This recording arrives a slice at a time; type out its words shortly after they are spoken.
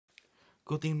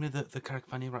Good evening, the Carrick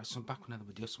fan here. Right, so I'm back with another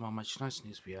video, some more Manchester United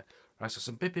news for you. Right, so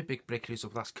some big breaking news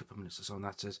over the last couple of minutes or so, and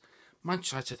that is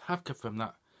Manchester United have confirmed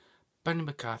that Benni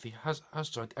McCarthy has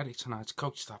joined Erik Ten Hag's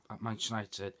coach staff at Manchester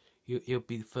United. He'll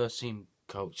be the first team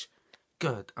coach.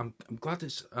 Good. I'm glad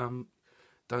it's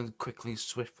done quickly and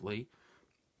swiftly.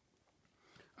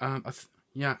 I'm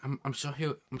sure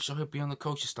he'll be on the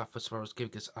coaching staff as far as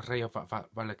giving us a Rayo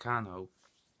Vallecano.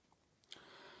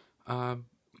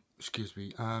 Excuse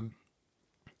me.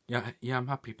 Yeah, I'm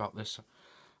happy about this.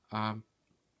 I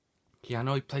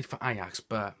know he played for Ajax,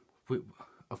 but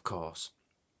of course.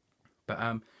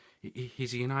 But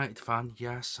he's a United fan.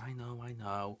 Yes, I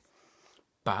know.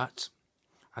 But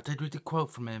I did read a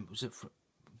quote from him. Was it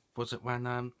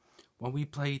when we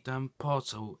played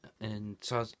Porto in the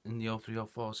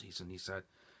 03-04 season? He said,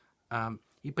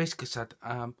 he basically said,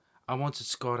 I wanted to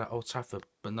score at Old Trafford,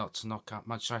 but not to knock out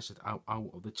Manchester United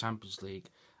out of the Champions League.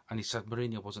 And he said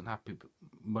Mourinho wasn't happy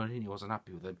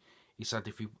with him. He said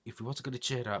if he wasn't going to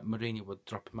cheer up, Mourinho would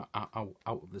drop him out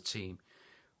of the team.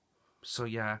 So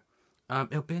yeah,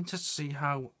 it'll be interesting to see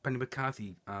how Benni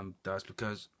McCarthy does,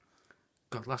 because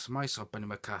God, last time I saw Benni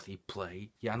McCarthy play,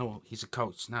 yeah, I know he's a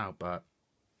coach now, but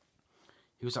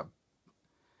he was at,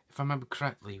 if I remember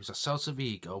correctly, he was at Celta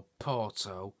Vigo,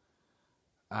 Porto,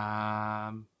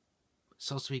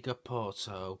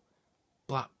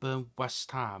 Blackburn,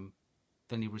 West Ham.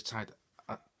 Then he retired.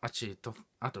 Actually,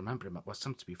 I don't remember him at West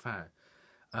Ham, to be fair.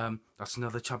 That's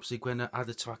another Champions League winner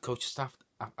added to our coaching staff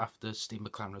after Steve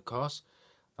McClaren, of course.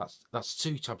 That's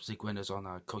two Champions League winners on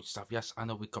our coaching staff. Yes, I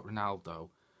know we've got Ronaldo.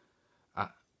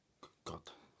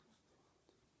 God.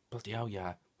 Bloody hell,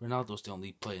 yeah. Ronaldo's the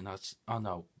only player that's... Oh,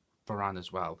 no. Varane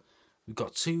as well. We've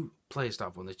got two players that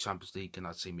have won the Champions League in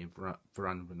that team, in Varane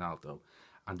and Ronaldo.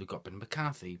 And we've got Benni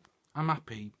McCarthy. I'm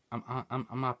happy. I'm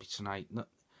happy tonight. No,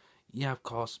 yeah, of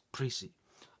course,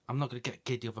 I'm not going to get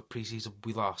giddy over pre-season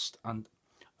we lost. And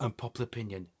unpopular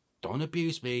opinion, don't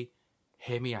abuse me,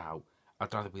 hear me out.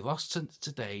 I'd rather we lost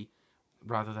today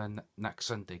rather than next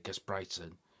Sunday against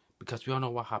Brighton. Because we all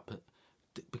know what happened.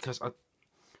 Because,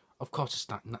 of course, it's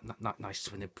not nice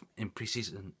to win in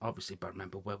pre-season, obviously. But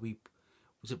remember where we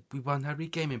won every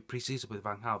game in pre-season with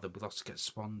Van Gaal, then we lost against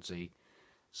Swansea.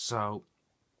 So,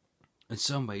 in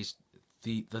some ways,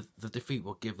 the defeat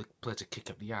will give the players a kick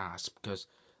up the arse, because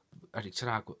Erik Ten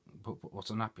Hag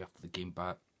wasn't happy after the game.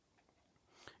 But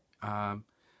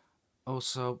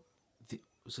also, the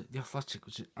Athletic,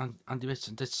 Andy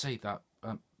Mitton did say that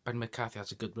Benni McCarthy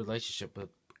has a good relationship with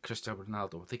Cristiano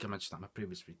Ronaldo. I think I mentioned that in my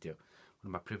previous video, one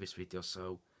of my previous videos.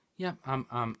 So yeah, I'm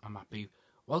happy.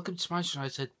 Welcome to Manchester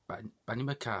United, Benni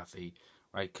McCarthy.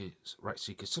 Right,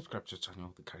 so you can subscribe to the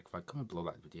channel, the Carrick fan. Comment below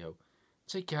that video.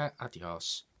 Take care.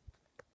 Adios.